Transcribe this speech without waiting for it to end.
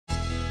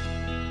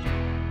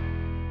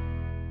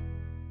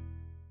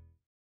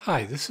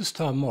Hi, this is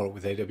Tom Moore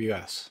with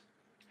AWS.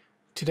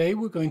 Today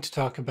we're going to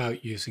talk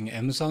about using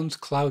Amazon's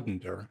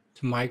CloudEndure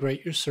to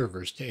migrate your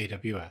servers to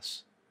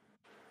AWS.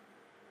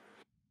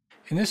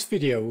 In this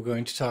video, we're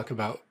going to talk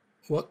about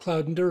what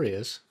CloudEndure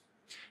is,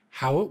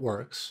 how it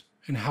works,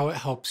 and how it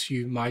helps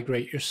you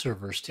migrate your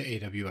servers to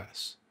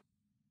AWS.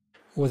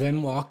 We'll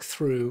then walk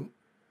through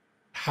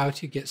how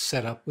to get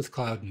set up with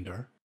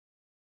CloudEndure.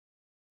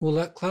 We'll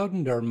let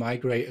CloudEndure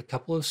migrate a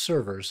couple of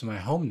servers in my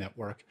home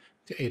network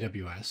to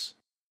AWS.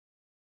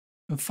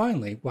 And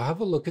finally, we'll have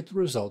a look at the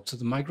results of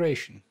the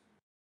migration.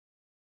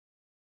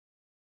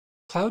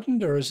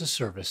 CloudEndure is a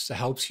service that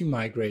helps you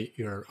migrate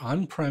your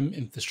on-prem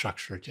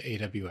infrastructure to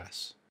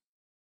AWS.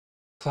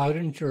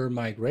 CloudEndure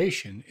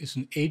Migration is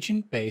an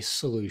agent-based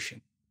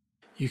solution.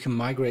 You can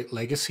migrate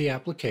legacy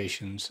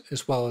applications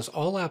as well as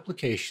all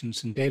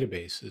applications and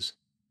databases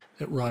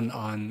that run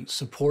on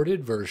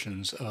supported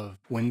versions of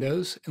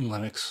Windows and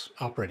Linux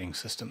operating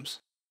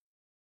systems.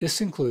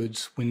 This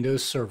includes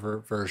Windows Server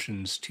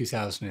versions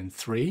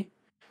 2003,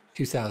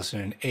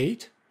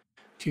 2008,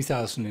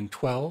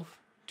 2012,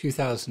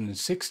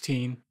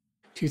 2016,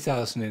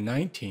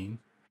 2019,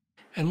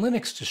 and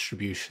Linux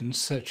distributions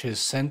such as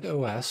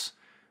CentOS,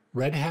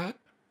 Red Hat,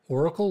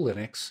 Oracle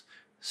Linux,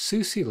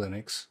 SUSE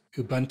Linux,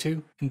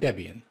 Ubuntu, and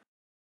Debian.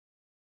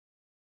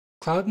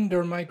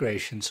 CloudEndure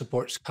Migration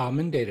supports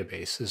common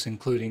databases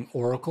including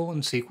Oracle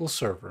and SQL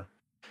Server,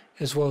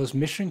 as well as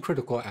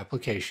mission-critical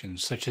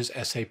applications such as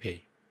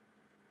SAP.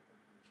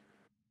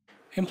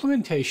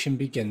 Implementation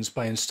begins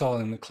by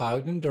installing the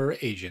CloudEndure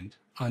agent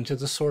onto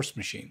the source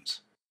machines.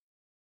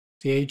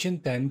 The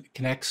agent then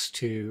connects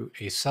to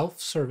a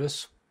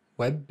self-service,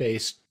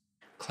 web-based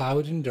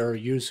CloudEndure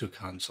user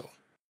console.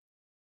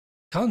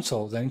 The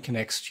console then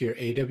connects to your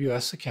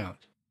AWS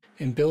account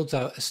and builds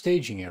out a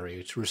staging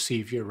area to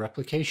receive your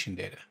replication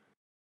data.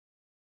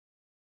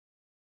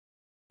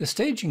 The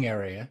staging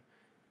area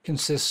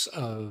consists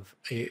of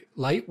a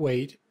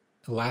lightweight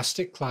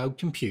elastic cloud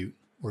compute,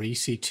 or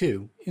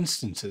EC2,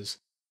 instances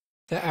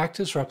that act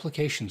as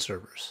replication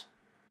servers.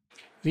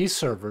 These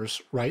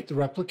servers write the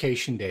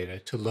replication data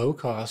to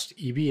low-cost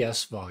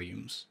EBS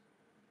volumes.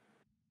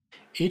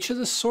 Each of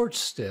the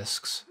source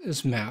disks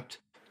is mapped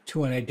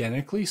to an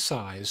identically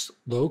sized,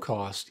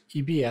 low-cost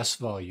EBS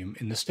volume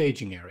in the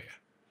staging area.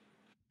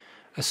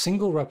 A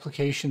single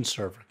replication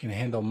server can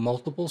handle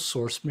multiple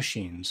source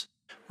machines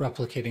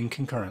replicating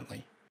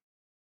concurrently.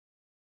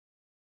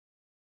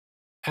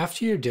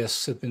 After your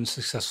disks have been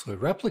successfully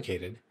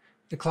replicated,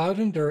 the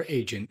CloudEndure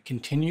agent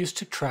continues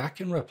to track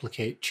and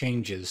replicate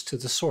changes to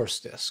the source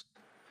disk.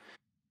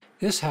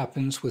 This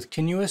happens with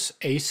continuous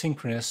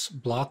asynchronous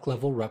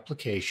block-level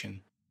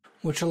replication,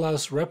 which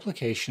allows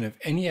replication of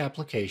any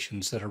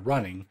applications that are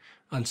running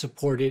on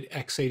supported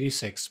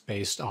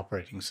x86-based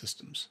operating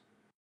systems.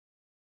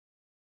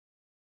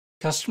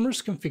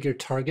 Customers configure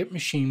target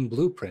machine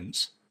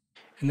blueprints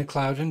in the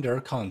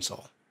CloudEndure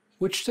console,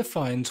 which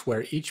defines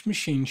where each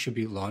machine should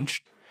be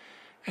launched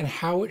and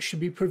how it should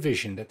be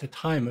provisioned at the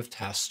time of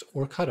test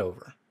or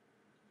cutover.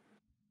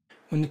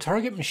 When the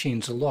target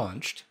machines are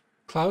launched,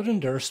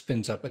 CloudEndure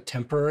spins up a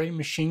temporary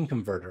machine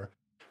converter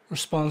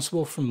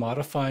responsible for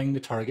modifying the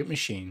target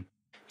machine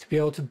to be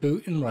able to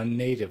boot and run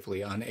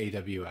natively on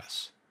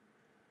AWS.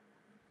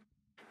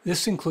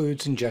 This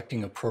includes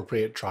injecting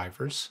appropriate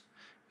drivers,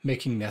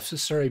 making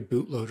necessary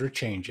bootloader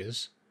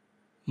changes,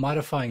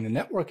 modifying the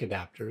network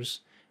adapters,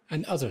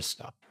 and other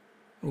stuff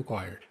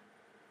required.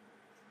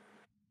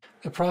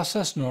 The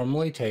process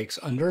normally takes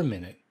under a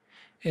minute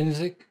and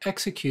is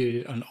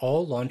executed on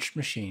all launched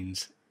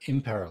machines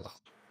in parallel.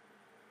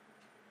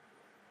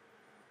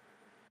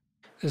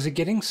 There's a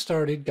Getting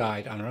Started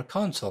guide on our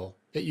console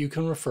that you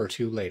can refer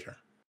to later.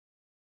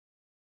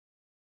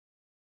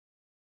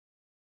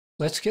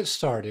 Let's get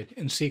started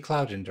and see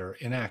CloudEndure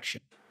in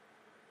action.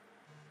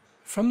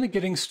 From the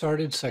Getting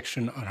Started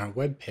section on our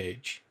web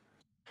page,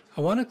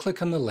 I want to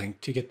click on the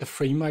link to get the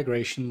free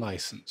migration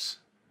license.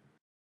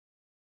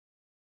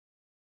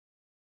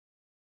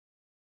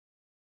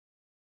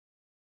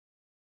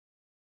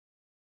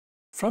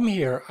 From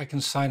here, I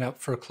can sign up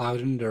for a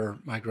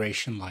CloudEndure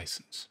migration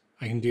license.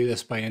 I can do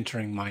this by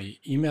entering my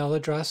email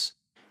address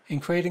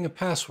and creating a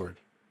password.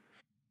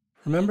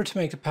 Remember to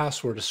make the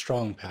password a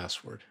strong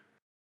password.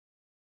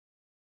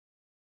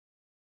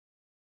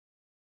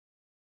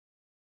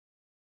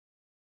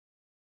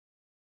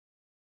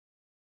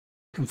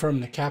 Confirm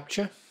the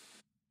CAPTCHA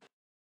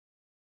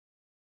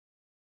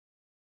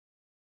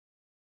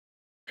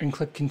and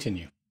click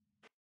Continue.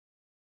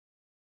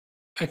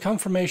 A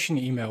confirmation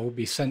email will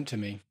be sent to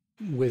me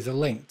with a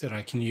link that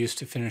I can use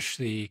to finish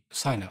the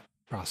sign-up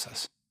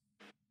process.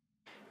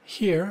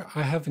 Here,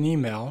 I have an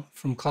email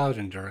from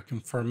CloudEndure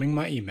confirming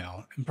my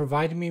email and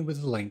providing me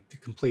with a link to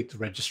complete the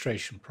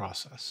registration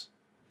process.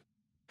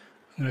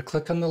 I'm going to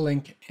click on the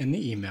link in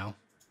the email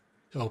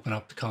to open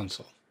up the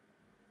console.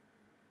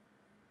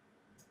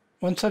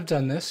 Once I've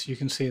done this, you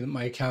can see that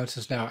my account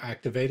is now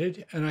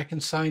activated and I can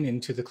sign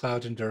into the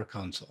CloudEndure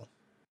console.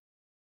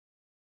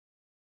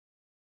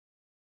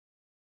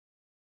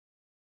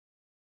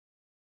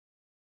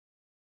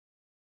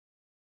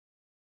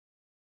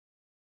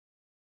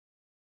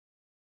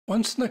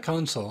 Once in the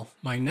console,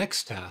 my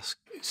next task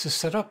is to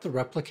set up the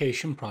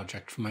replication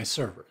project for my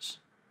servers.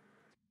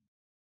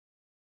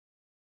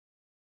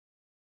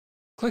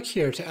 Click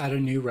here to add a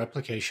new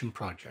replication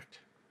project.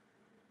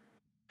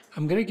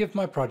 I'm going to give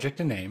my project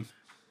a name.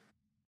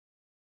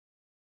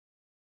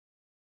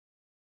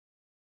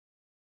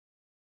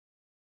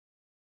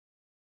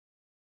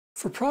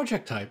 For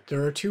project type,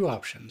 there are two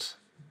options.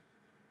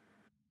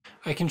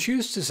 I can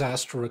choose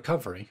disaster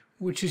recovery,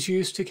 which is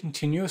used to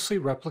continuously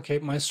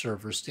replicate my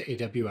servers to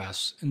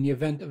AWS in the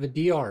event of a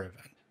DR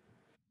event.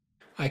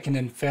 I can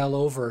then fail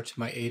over to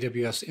my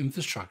AWS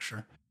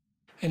infrastructure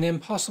and then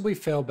possibly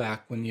fail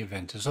back when the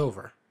event is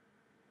over.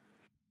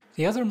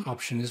 The other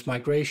option is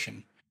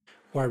migration,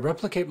 where I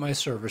replicate my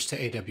servers to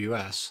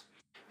AWS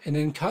and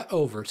then cut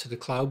over to the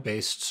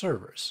cloud-based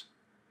servers.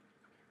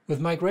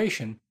 With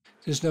migration,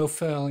 there's no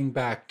failing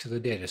back to the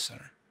data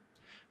center.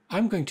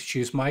 I'm going to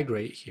choose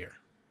migrate here.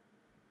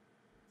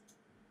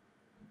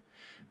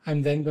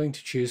 I'm then going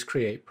to choose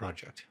create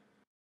project.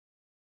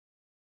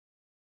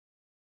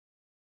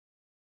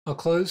 I'll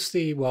close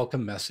the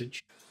welcome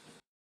message.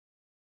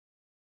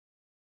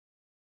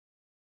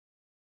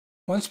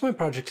 Once my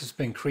project has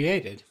been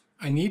created,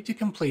 I need to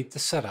complete the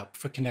setup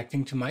for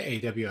connecting to my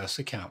AWS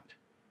account.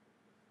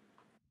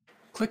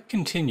 Click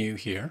Continue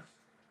here.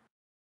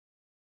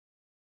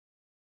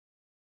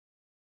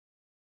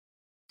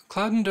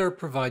 CloudEndure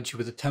provides you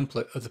with a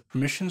template of the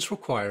permissions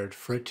required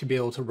for it to be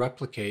able to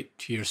replicate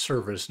to your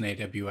servers in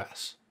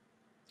AWS.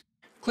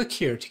 Click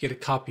here to get a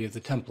copy of the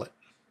template.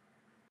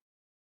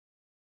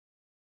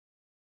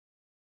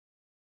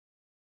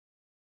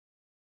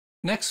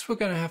 Next, we're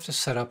going to have to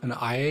set up an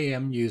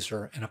IAM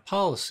user and a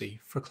policy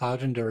for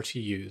CloudEndure to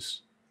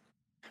use.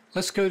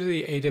 Let's go to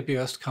the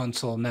AWS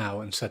console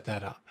now and set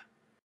that up.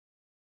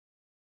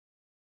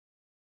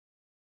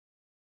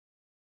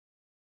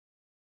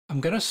 I'm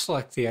going to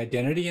select the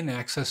Identity and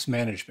Access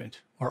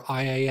Management, or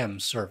IAM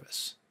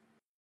service.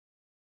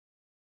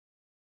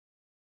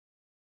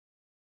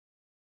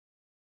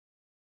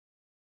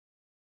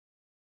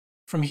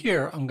 From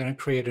here, I'm going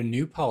to create a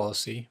new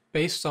policy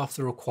based off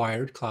the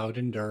required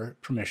CloudEndure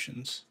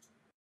permissions.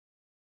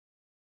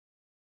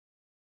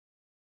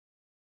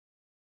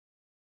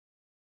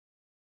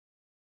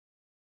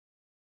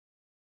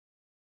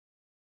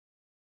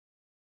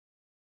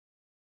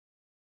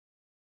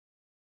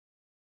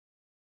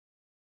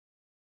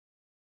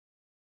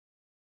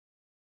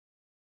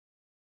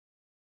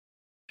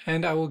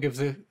 And I will give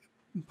the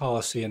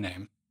policy a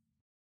name.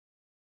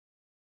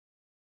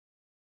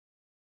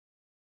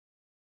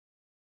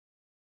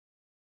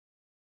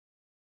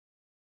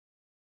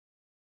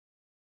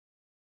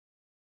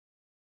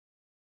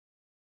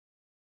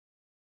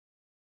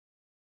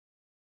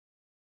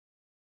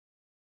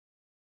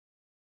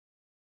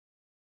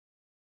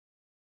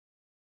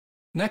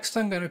 Next,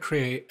 I'm going to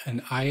create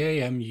an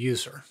IAM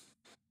user.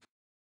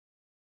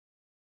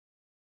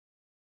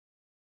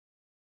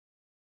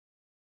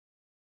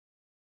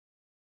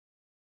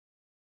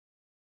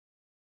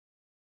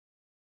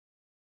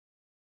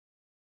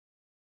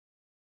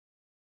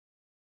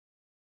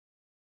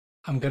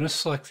 I'm going to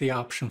select the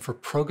option for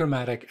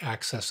programmatic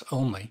access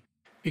only,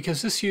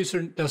 because this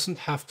user doesn't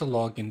have to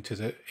log into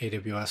the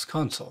AWS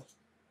console.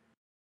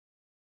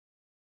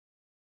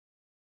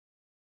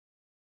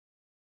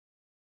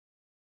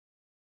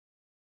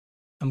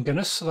 I'm going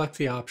to select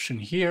the option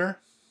here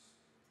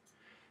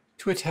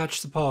to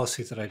attach the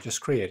policy that I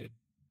just created.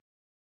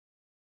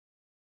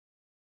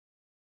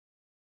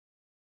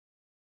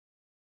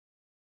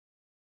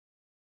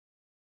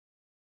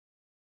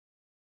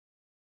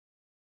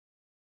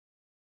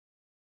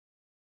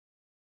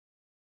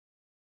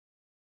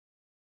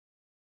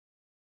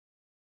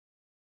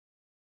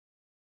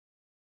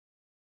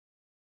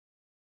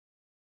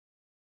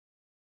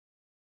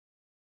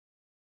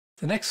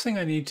 The next thing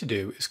I need to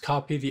do is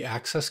copy the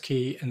access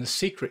key and the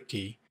secret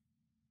key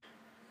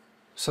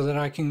so that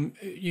I can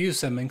use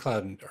them in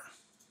CloudEndure.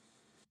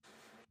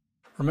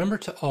 Remember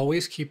to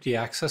always keep the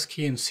access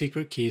key and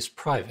secret keys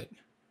private,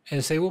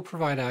 as they will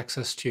provide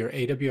access to your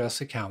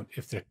AWS account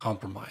if they're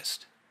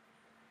compromised.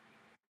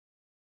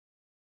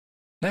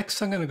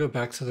 Next, I'm going to go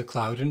back to the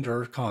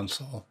CloudEndure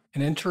console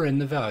and enter in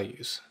the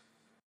values.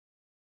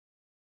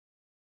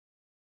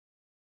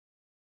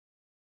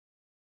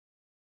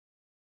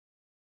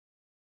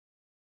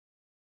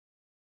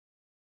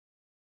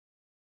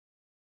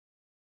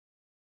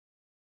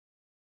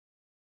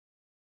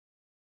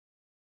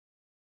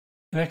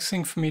 The next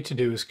thing for me to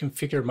do is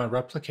configure my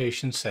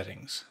replication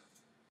settings.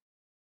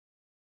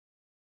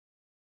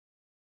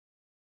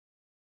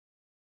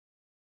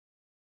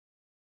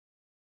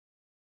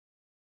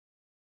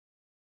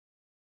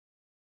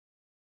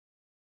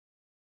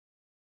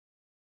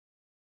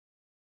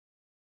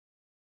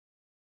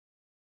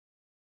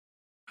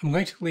 I'm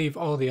going to leave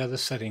all the other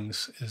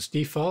settings as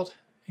default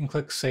and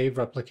click Save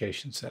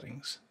Replication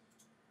Settings.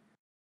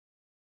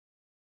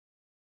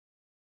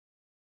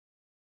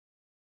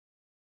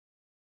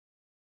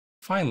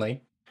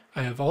 Finally,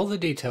 I have all the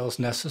details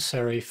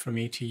necessary for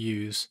me to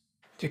use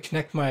to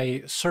connect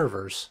my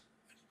servers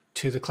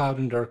to the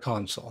CloudEndure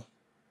console.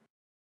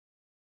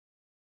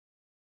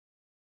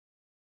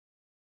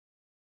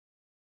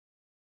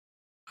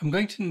 I'm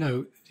going to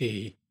note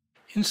the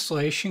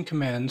installation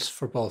commands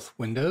for both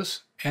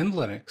Windows and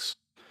Linux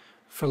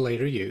for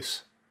later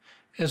use,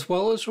 as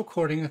well as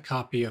recording a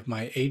copy of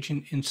my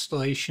agent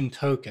installation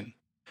token,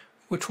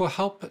 which will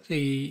help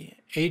the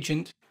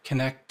agent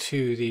connect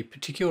to the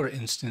particular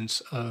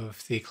instance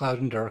of the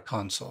CloudEndure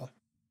console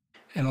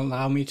and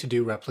allow me to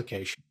do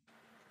replication.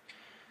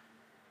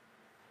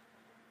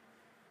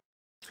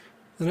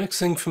 The next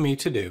thing for me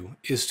to do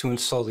is to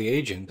install the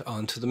agent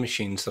onto the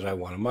machines that I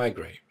want to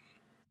migrate.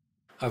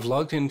 I've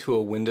logged into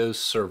a Windows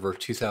Server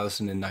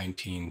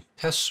 2019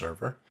 test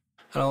server,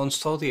 and I'll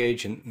install the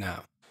agent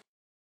now.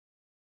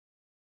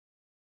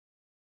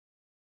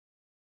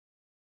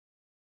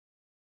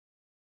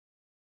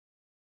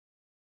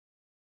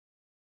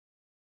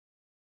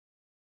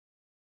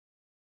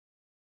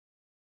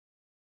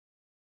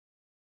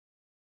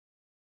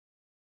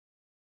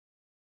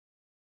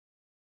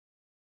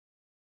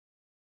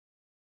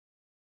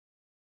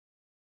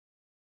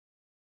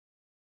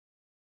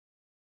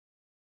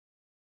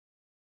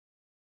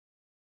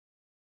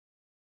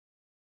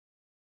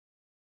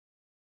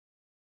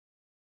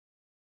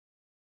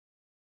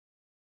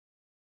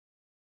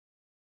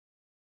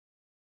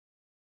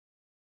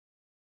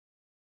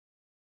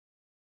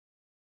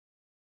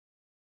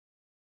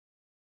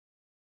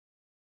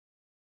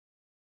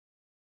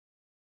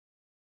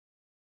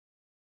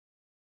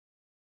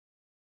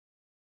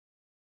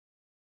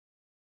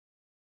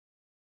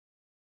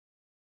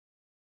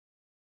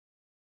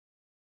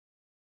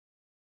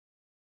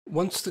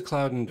 Once the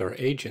CloudEndure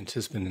agent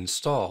has been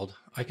installed,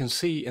 I can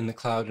see in the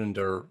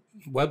CloudEndure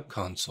web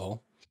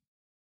console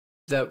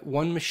that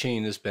one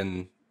machine has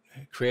been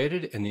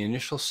created and the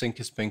initial sync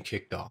has been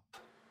kicked off.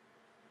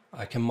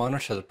 I can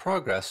monitor the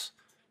progress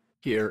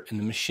here in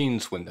the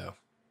Machines window.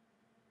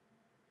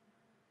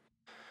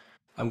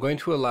 I'm going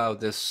to allow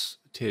this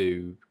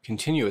to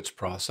continue its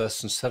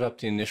process and set up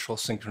the initial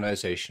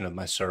synchronization of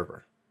my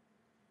server.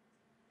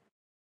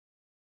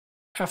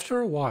 After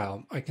a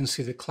while, I can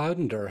see that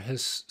CloudEndure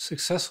has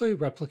successfully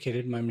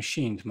replicated my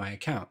machine to my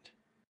account.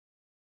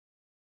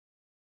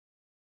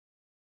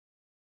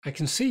 I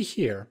can see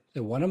here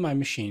that one of my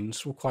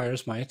machines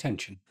requires my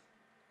attention.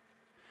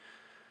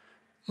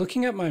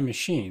 Looking at my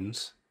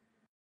machines,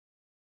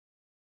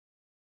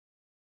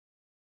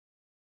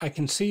 I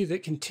can see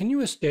that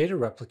continuous data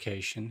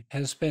replication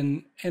has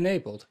been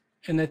enabled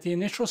and that the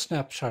initial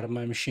snapshot of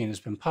my machine has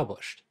been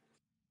published.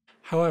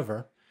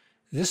 However,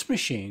 this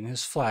machine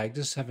is flagged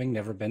as having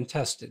never been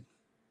tested.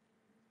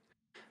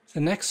 The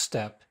next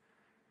step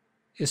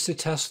is to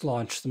test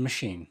launch the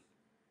machine.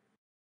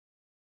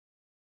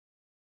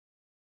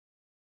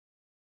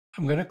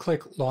 I'm going to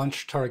click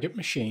Launch Target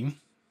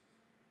Machine,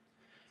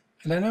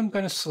 and then I'm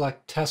going to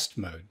select Test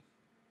Mode.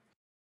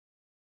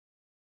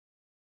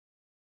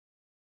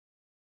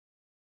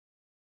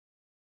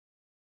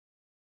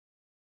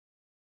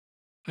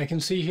 I can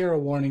see here a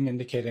warning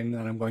indicating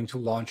that I'm going to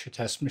launch a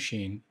test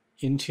machine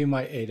into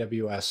my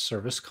AWS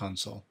Service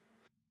Console.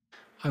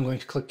 I'm going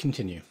to click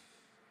Continue.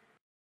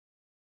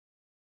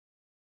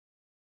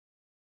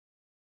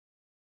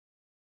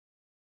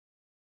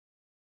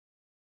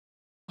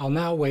 I'll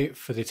now wait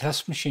for the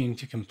test machine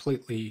to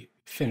completely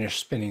finish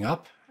spinning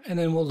up, and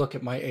then we'll look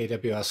at my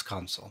AWS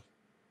console.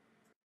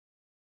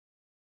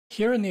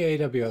 Here in the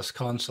AWS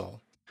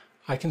console,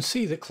 I can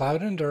see that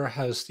CloudEndure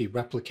has the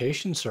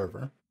replication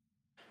server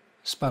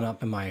spun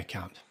up in my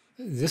account.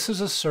 This is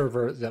a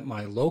server that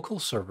my local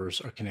servers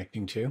are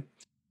connecting to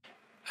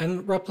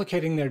and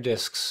replicating their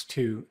disks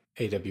to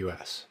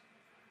AWS.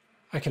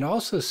 I can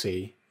also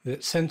see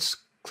that since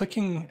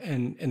clicking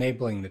and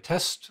enabling the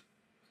test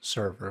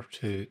server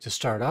to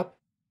start up,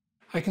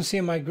 I can see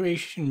a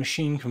migration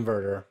machine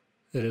converter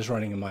that is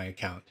running in my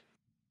account.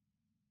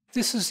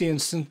 This is the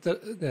instance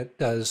that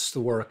does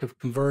the work of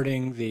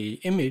converting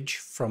the image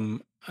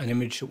from an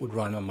image that would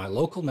run on my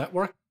local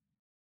network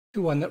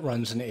to one that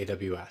runs in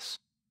AWS.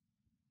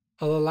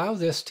 I'll allow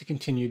this to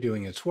continue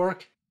doing its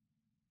work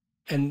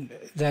and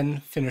then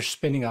finish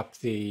spinning up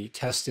the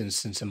test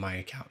instance in my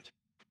account.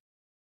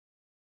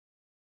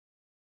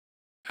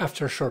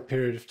 After a short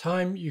period of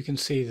time, you can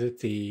see that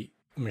the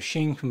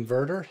machine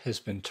converter has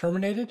been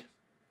terminated,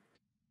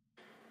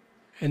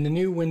 and the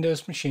new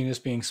Windows machine is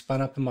being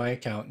spun up in my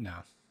account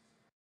now.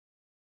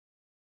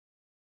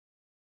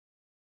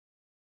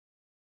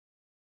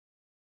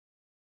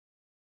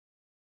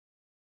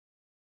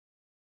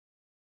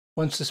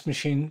 Once this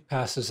machine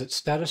passes its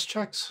status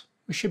checks,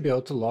 we should be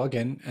able to log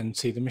in and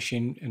see the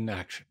machine in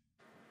action.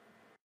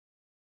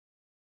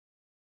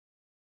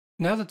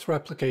 Now that the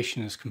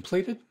replication is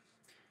completed,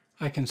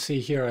 I can see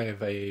here I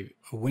have a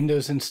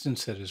Windows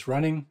instance that is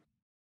running,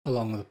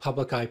 along with a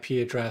public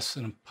IP address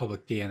and a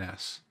public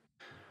DNS.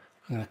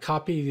 I'm going to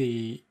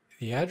copy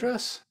the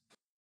address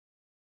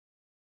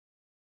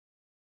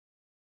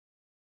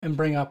and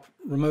bring up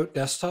Remote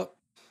Desktop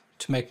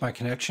to make my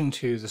connection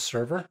to the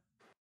server.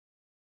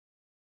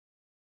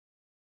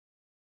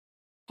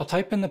 I'll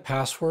type in the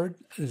password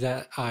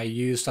that I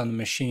used on the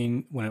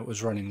machine when it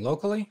was running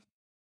locally.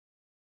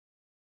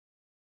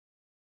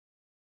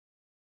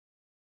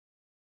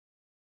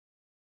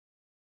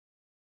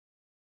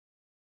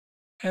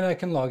 And I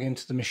can log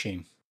into the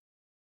machine.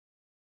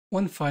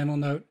 One final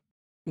note,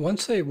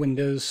 once a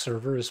Windows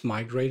server is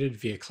migrated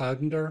via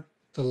CloudEndure,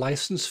 the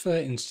license for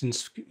that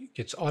instance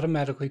gets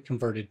automatically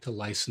converted to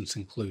license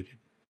included.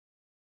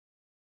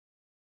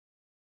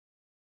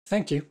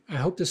 Thank you. I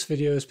hope this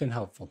video has been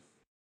helpful.